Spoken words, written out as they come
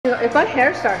if my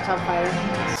hair starts on fire.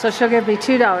 So she'll give me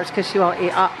 $2 because she won't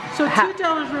eat. So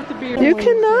 $2 worth of beer. You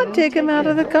cannot take them out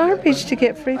of the garbage to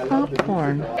get free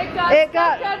popcorn. It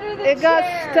got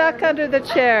stuck under the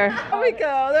chair. There we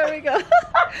go. There we go.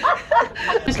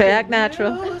 Okay, act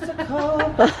natural.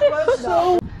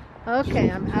 Okay,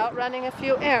 I'm out running a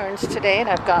few errands today, and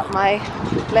I've got my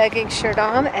legging shirt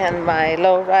on and my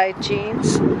low-ride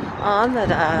jeans on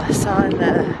that I saw in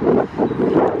the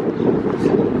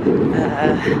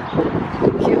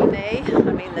Q&A,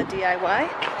 the DIY.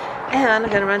 And I'm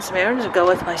going to run some errands and go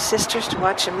with my sisters to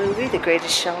watch a movie, The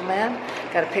Greatest Showman.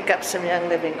 Got to pick up some Young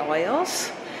Living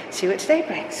oils, see what today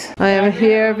brings. I am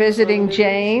here visiting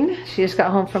Jane. She just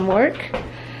got home from work.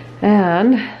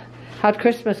 And how'd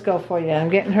Christmas go for you? I'm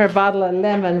getting her a bottle of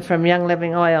lemon from Young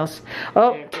Living Oils.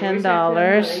 Oh,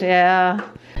 $10, yeah.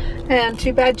 And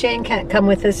too bad Jane can't come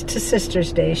with us to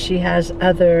Sister's Day. She has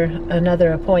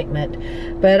another appointment.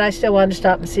 But I still want to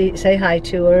stop and say hi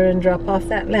to her and drop off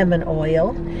that lemon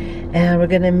oil. And we're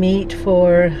gonna meet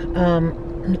for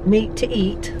meat to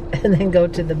eat and then go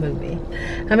to the movie.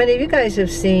 How many of you guys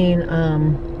have seen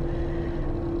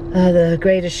The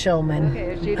Greatest Showman? Okay,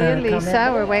 there's Judy and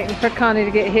Lisa. We're waiting for Connie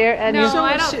to get here. And no,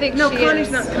 I don't think she Connie's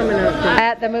is. Not coming out.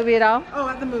 At the movie at all? Oh,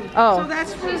 at the movie. Oh. So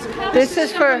that's for... This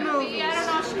is for... I don't know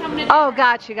if she's coming to... Oh,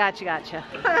 gotcha.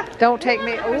 Don't take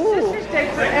me... Ooh.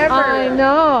 Forever. I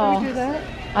know. Can we do that?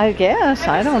 I guess.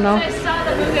 I don't know. I saw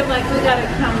the movie. I'm like, we gotta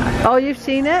come. Oh, you've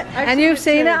seen it? And you've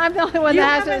seen it? I'm the only one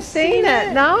that hasn't seen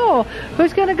it. No.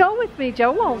 Who's going to go with me?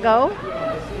 Joe won't go.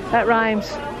 That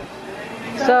rhymes.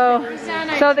 So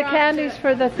the candy's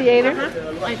for the theater?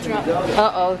 I dropped it.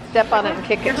 Uh-oh. Step on it and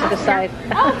kick it to the side.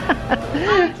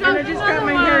 And I just got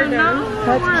my hair done.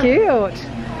 That's cute.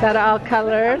 Got it all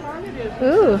colored.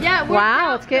 Ooh. Yeah,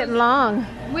 wow, it's getting long.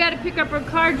 We had to pick up her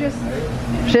car just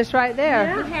right there.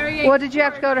 Yeah. Harry H. Well, did you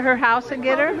have to go to her house and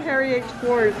get her? Harry H.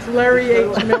 Ford. It's Larry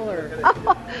H. Miller.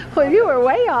 Oh, well, you were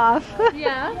way off.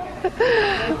 Yeah.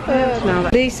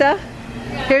 Lisa,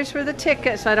 here's for the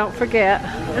ticket so I don't forget.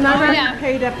 And I've already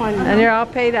paid up on you. And you're all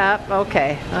paid up?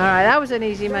 Okay. All right, that was an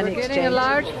easy money exchange. Getting a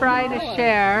large fry and a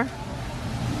share.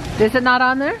 Is it not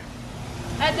on there?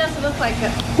 That doesn't look like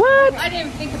it. What? I didn't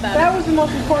even think about That was the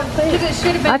most important thing. It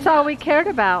should have been. That's all we cared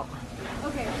about.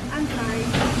 Okay, I'm sorry.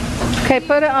 Okay,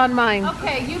 put it on mine.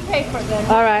 Okay, you pay for them.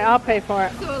 All right, I'll pay for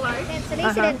it. So large. So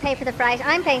Lisa didn't pay for the fries.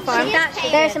 I'm paying for them.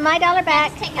 There's my $1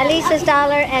 back, Elisa's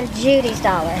 $1, and Judy's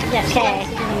 $1. Okay.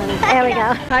 There we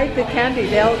go. Hide the candy.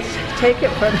 They'll take it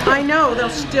from you. I know, they'll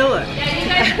steal it. Yeah, you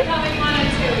guys probably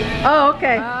wanted to. Oh,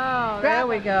 okay. Oh, there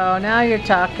we go. Now you're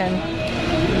talking.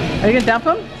 Are you going to dump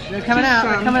them? They're coming out.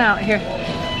 They're coming out. Here.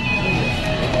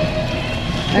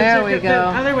 There we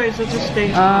go. Otherwise, they'll just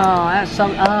stay. Oh, that's so.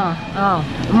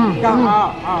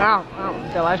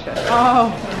 Delicious.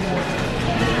 Oh.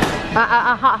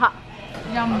 Hot.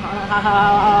 Yum.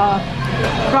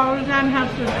 Roseanne has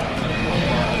to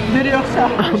video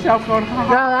herself going. No,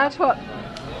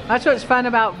 that's what's fun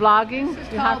about vlogging. This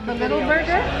is called the Little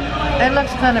Burger. It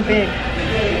looks kind of big.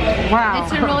 Wow.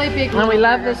 It's a really big. And we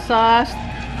love the sauce.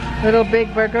 Little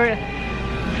big burger.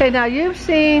 Okay, now you've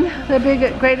seen The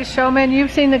Greatest Showman. You've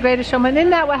seen The Greatest Showman.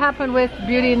 Isn't that what happened with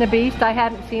Beauty and the Beast? I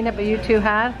hadn't seen it, but you two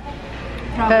had.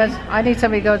 Because I need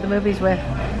somebody to go to the movies with.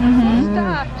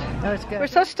 Stuffed. That was good. We're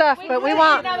so stuffed, but we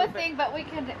want another thing, but we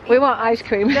can. We want ice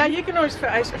cream. Yeah, you can always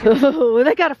get ice cream. Oh,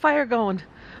 they got a fire going.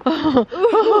 Eat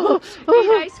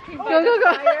ice cream. Go.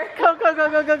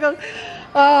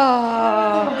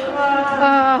 Oh,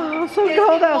 so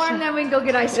cold outside. Warm, then we can go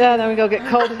get ice cream. Yeah, then we go get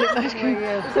cold and get ice cream.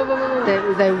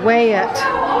 They weigh it.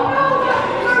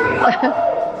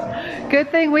 Good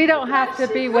thing we don't have to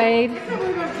be weighed.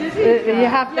 You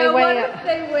have to weigh it.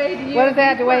 What if they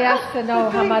had to weigh us to know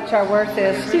how much our worth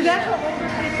is? See, that's what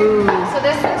Ooh. So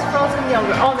this is frozen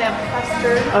yogurt. Oh, they have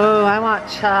custard. Oh, I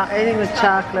want anything with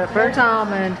chocolate. Burnt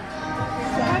almond.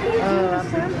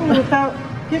 without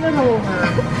giving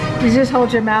over. You just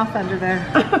hold your mouth under there.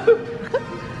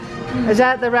 Is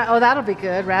that the oh, that'll be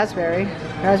good. Raspberry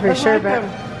sherbet.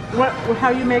 How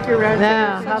you make your raspberry?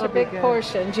 Yeah, that's a big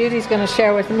portion. Judy's going to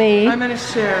share with me. I'm going to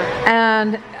share.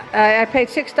 And I paid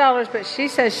 $6, but she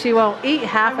says she won't eat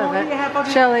half of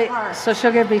it. So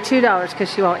she'll give me $2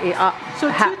 because she won't eat.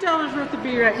 So $2 worth of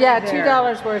beer right there. Yeah,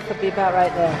 $2 worth would be about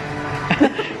right there.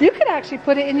 You could actually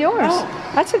put it in yours.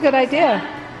 Oh. That's a good idea.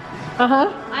 I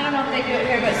don't know if they do it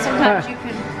here, but sometimes you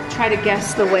can try to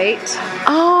guess the weight.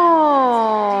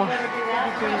 Oh.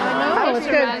 Oh, it's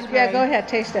good. Raspberry. Yeah, go ahead,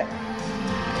 taste it.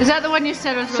 Is that the one you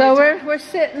said was really So we're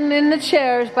sitting in the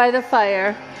chairs by the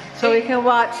fire. so we can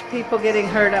watch people getting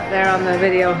hurt up there on the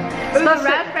video. Ooh, the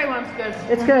raspberry one's good.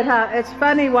 It's good, huh? It's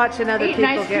funny watching other people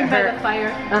nice get by hurt. the fire.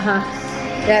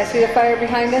 Yeah, see the fire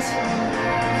behind us?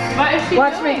 What is she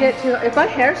Watch doing? me get to. If my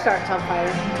hair starts on fire.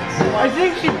 I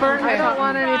think she burned I it. don't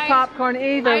want any popcorn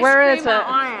either. Ice Where is cream it?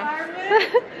 on.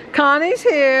 Connie's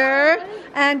here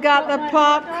and got the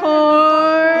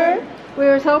popcorn. We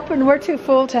were hoping we're too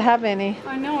full to have any.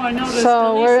 I know.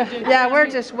 So we're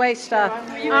just waste stuff.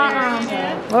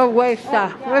 We're waste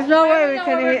stuff. There's no way we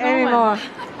can eat any more.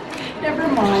 Never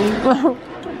mind.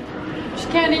 She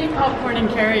can't eat popcorn and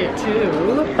carry it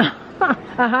too.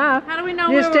 How do we know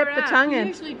you where just dip we're the at? tongue She in.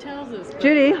 usually tells us.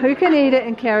 Judy, you can eat it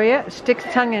and carry it. Stick the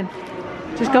tongue in.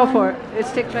 Just go for it. It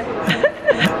sticks right.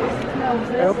 Go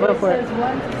for it.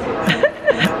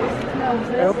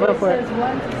 Go for it.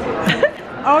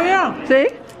 Oh yeah. See,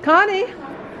 Connie,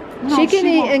 she can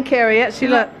eat and carry it. See,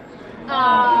 look.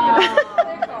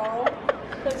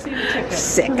 Let's see the ticket.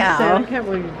 Sicko. I can't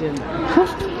believe you did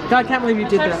that. God, I can't believe you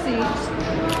did that.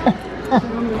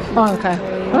 Oh, okay.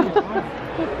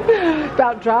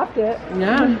 About dropped it.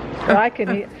 Yeah. Well, I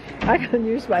can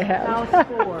use my hands. But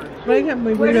I can't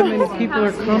believe how many people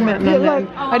are commenting on that.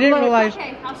 I didn't realize.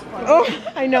 Oh,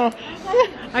 I know.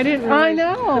 I didn't realize. I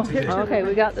know. Okay,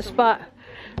 we got the spot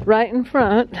right in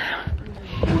front.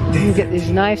 You get these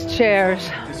nice chairs.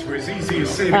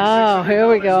 Oh, here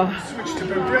we go.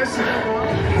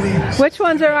 Which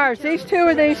ones are ours? These two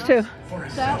or these two?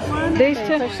 That one. These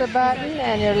two. Push the button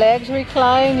and your legs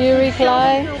recline, you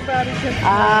recline.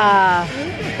 Ah.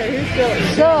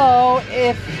 So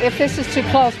if this is too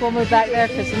close, we'll move back there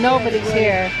because nobody's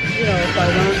here.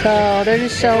 So they're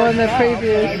just showing the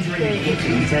previews.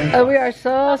 Oh, we are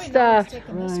so stuffed.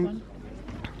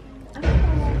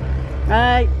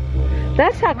 Right.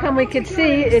 That's how come we could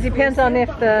see. It depends on if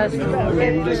the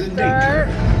start.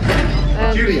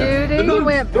 And Judy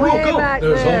went way back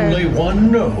there. There's only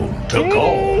one no to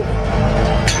call.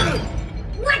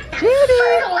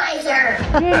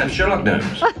 And Sherlock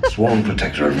Gnomes, sworn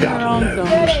protector of garden gnomes.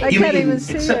 I can't even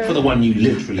see Except her. for the one you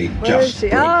literally Where is just she?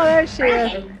 Oh, there she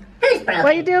is. What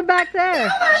are you doing back there?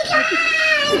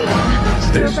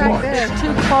 Stay Go back smart. there.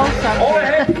 Too close up All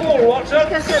there. ahead, Paul Watson. You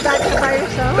can sit back there by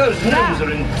yourself. Those gnomes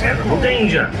are in terrible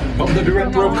danger. From the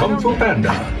director of Kung Fu Panda.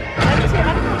 I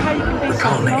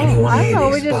can't let anyone I hear know,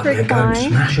 we this, just but they're going to recline.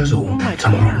 smash us all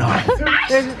tomorrow night.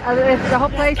 If the whole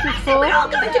place is full. We're all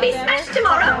going to be smashed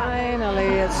tomorrow. Finally,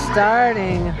 it's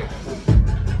starting.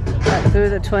 Got through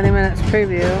the 20 minutes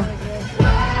preview.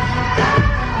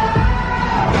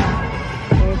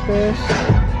 We're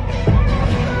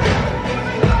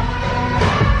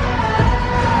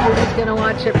just gonna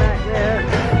watch it back there.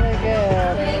 It's really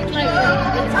good.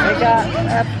 They got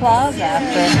applause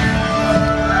after.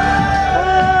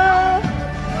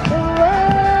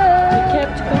 It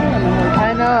kept going. I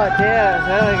know it did. It was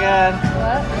really good.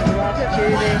 What? That's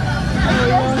Judy.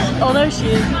 Oh, there she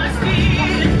is.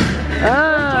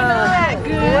 Oh,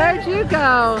 where'd you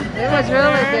go? It was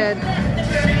really good.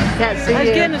 Can't see I was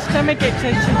you. getting a stomach ache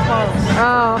since too close.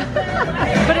 Oh.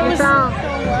 But it was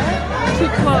too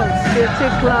close. You're too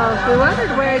close. We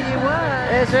wondered where you were.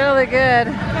 It's really good.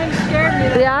 Kind of scared me.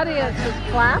 The audience was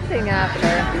clapping after.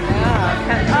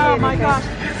 Oh my gosh.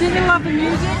 Didn't you love the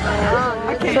music?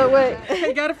 Okay. So wait,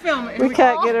 I gotta film it. we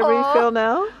can't get a refill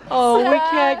now? Oh, we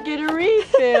can't get a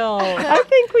refill. I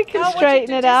think we can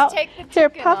straighten it out. Here,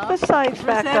 puff the sides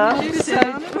back up.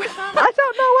 I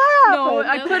don't know what No,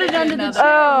 happened. I put it under the chair.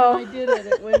 Oh. When I did it,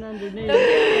 it went underneath.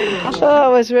 Oh,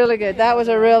 it was really good. That was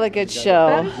a really good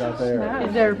show. Is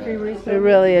there a free refill? We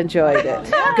really enjoyed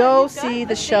it. Go see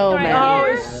the show, man. Oh,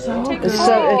 it's so good. It's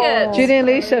so, Judy and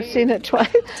Lisa have seen it twice.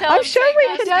 I'm sure we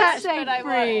could Just have. say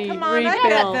free Refill.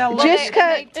 refill. Just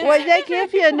cut. Well, they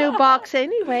give you a new box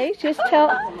anyway. Just tell.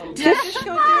 Just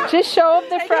show them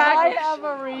the fragments. have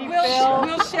a refill.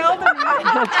 We'll show them.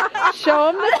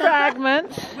 Show them the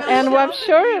fragments, and I'm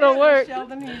sure it'll work.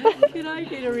 Can I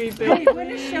get a refill?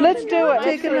 Let's do it.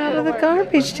 Take them out of the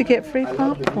garbage to get free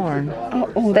popcorn.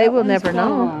 They will never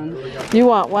know. You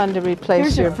want one to replace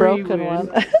Here's a your free broken one.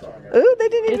 one. Ooh, they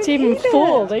didn't even It's even eat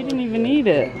full. it. They didn't even eat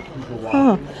it.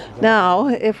 Huh. Now,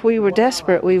 if we were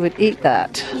desperate, we would eat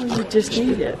that. We just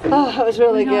eat it. Oh, it was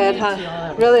really good,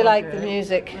 huh? Really liked the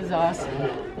music. It was awesome.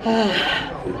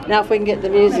 Now if we can get the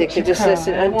music to just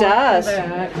listen. It does.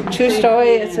 True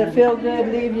story. It's a feel good.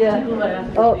 Leave you.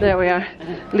 Oh, there we are.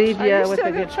 Leave you with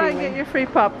a good try and get your free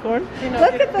popcorn.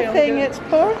 Look at the thing. It's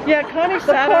poor. Yeah, Connie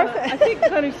sat on it. I think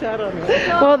Connie sat on it.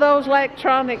 Well, those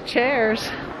electronic chairs.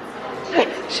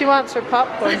 She wants her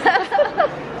popcorn.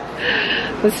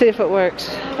 Let's see if it works.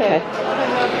 Okay.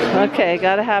 Okay,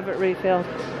 gotta have it refilled.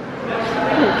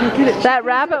 That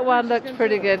rabbit one looked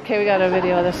pretty good. Okay, we got a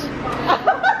video of this.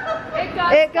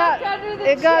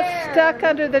 It got stuck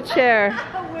under the chair.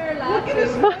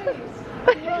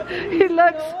 He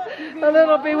looks a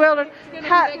little bewildered.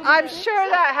 I'm sure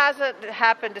that hasn't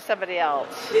happened to somebody else.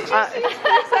 He's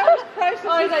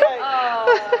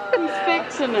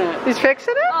fixing it. He's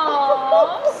fixing it?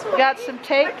 Oh, got some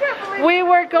tape. We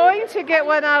were going to get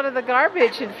one out of the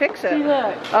garbage and fix it.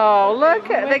 Oh, look!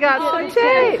 They got some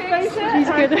tape. He's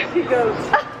good. He goes.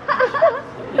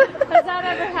 Has that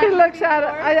ever happened? He looks at it.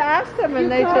 I asked them,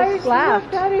 and they just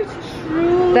laughed. That is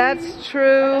true. That's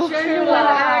true.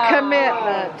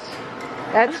 Commitment.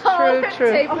 That's true.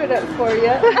 Tape it up for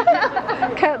you.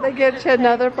 Can't they get you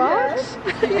another box?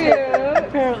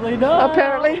 Apparently not.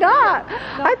 Apparently not.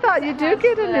 I thought you do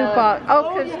get a new box.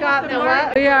 Oh, because Scott and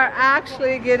what? We are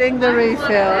actually getting the refill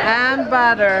and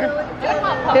butter.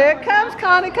 Here comes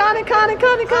Connie.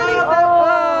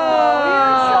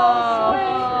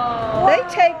 Oh, they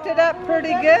taped it up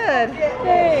pretty good.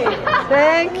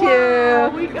 Thank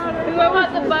you. We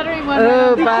want the buttery one.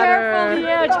 Oh, Be butter. careful the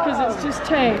edge because it's just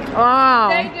tape. Wow.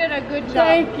 They did a good job.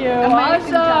 Thank you.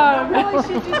 Amazing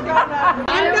Awesome.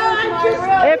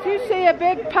 If you see a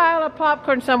big pile of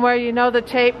popcorn somewhere, you know the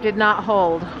tape did not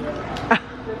hold.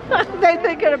 They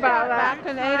thinking about that.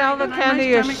 And ate all the candy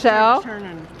yourself.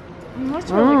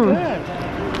 That's really good.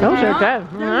 Those are good.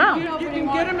 Yeah. You can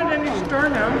get them at any store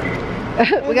now.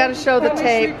 We got to show the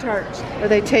tape where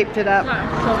they taped it up. So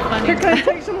funny. Here, can I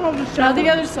take some home to show? Now the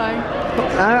other side.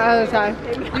 Other side.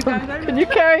 Can you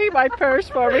carry my purse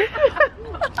for me?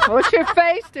 What's your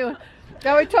face doing?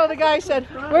 Now we told the guy, he said,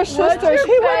 we're sisters.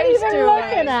 He wasn't even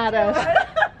looking at us.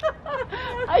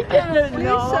 I didn't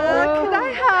know. Lisa, can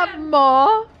I have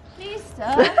more?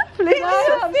 Lisa.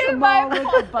 Lisa, Feel my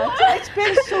it's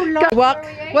been so long. Walk.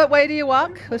 What way do you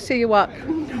walk? Let's see you walk.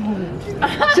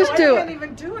 Just do I can't it.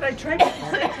 even do it. I tried to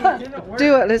it didn't work.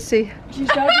 Do it. Let's see. She's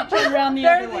got to turn around the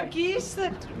other way. They're the geese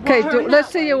that Okay, let's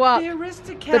see you walk. The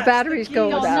aristocrats. The battery's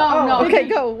going out. No. Okay,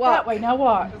 go walk. That way. Now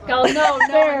walk. Oh, no.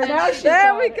 There. Now she's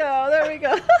There we go. There we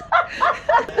go.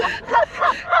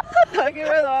 Give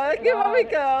her we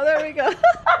go. There we go.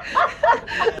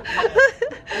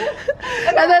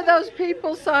 And then those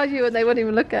people saw you and they wouldn't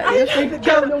even look at you.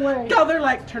 Turn away. No, they're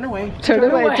like, turn away. Turn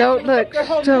away. Don't look.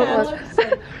 Don't look.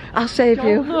 I'll save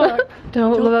you.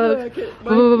 Don't look.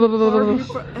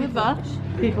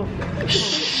 People.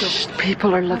 Shh,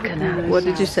 people are looking at us. What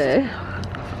did you say?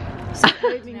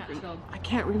 I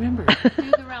can't remember.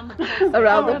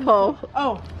 Around the pole.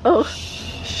 Oh.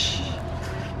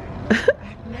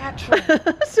 Natural.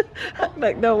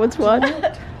 Like no one's watching.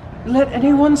 Let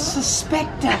anyone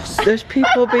suspect us. There's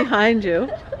people behind you.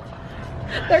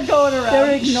 They're going around.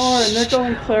 They're ignoring. They're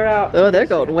going clear out. Oh, they're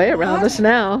going way around us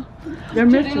now. They're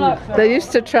missing us. They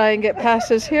used to try and get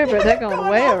past us here, but they're going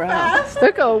way around.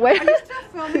 They're going way around.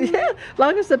 Yeah, as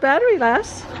long as the battery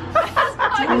lasts.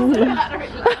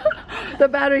 The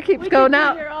battery keeps going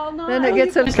out. Then it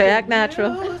gets okay, act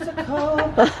natural.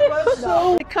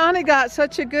 Connie got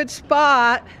such a good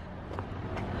spot.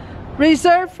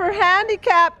 Reserved for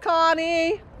handicap,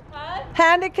 Connie. Huh?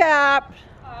 Handicap.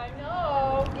 I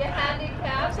know. You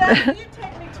handicapped. Can you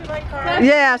take me to my car?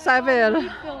 Yes, I will.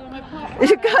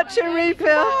 You got your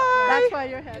refill. That's why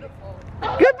you're headed.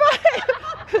 Goodbye.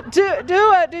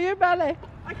 Do it. Do your ballet.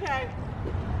 Okay.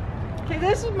 Okay,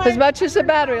 this is my. As much as the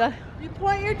battery. You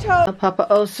point your toe. Papa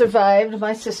O survived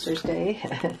my sister's day.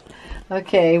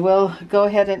 Okay, we'll go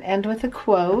ahead and end with a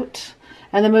quote.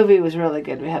 And the movie was really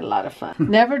good. We had a lot of fun.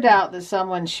 Never doubt that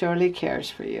someone surely cares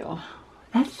for you.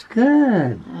 That's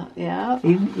good. Yeah.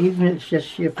 Even if it's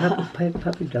just your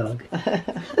puppy dog.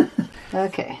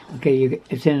 Okay. Okay,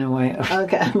 it's in the way.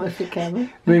 Okay, I'm with the camera.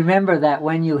 Remember that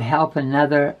when you help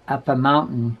another up a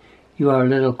mountain, you are a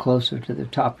little closer to the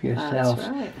top yourself. That's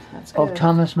right. That's Oh, good.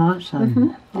 Thomas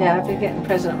Monson. Yeah, I've been getting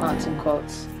President Monson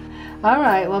quotes. All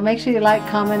right, well, make sure you like,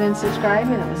 comment, and subscribe.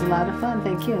 And it was a lot of fun.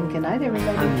 Thank you, and good night,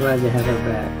 everybody. I'm glad to have her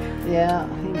back. Yeah,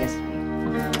 he missed me.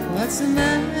 What's the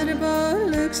matter, boy?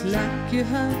 Looks like your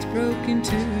heart's broken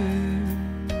too.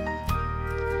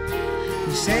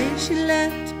 You say she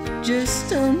left, just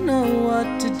don't know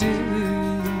what to do.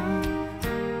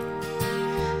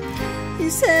 You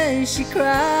say she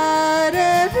cried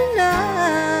every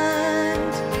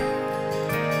night,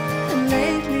 and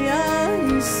lately all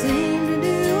you seem to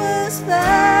do was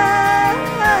fight.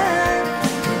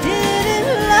 You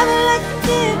didn't love her like you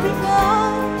did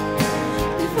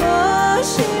before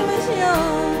she was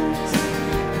yours.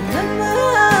 Remember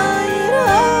how you'd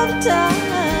hold her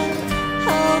tight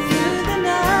all through the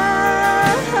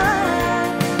night.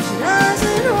 She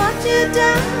doesn't want your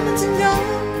diamonds and gold.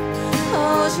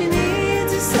 All she needs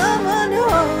someone to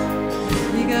hold.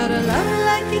 You gotta love her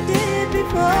like you did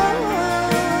before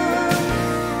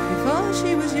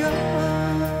she was yours.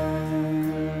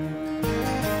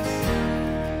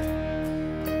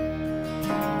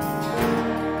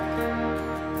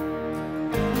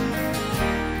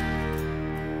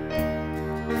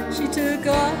 She took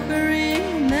off her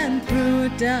ring and threw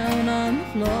it down on the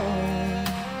floor.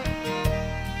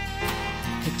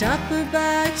 Picked up her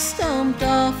bag, stomped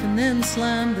off, and then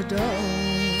slammed the door.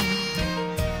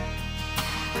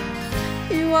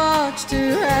 He watched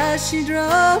her as she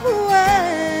drove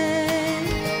away.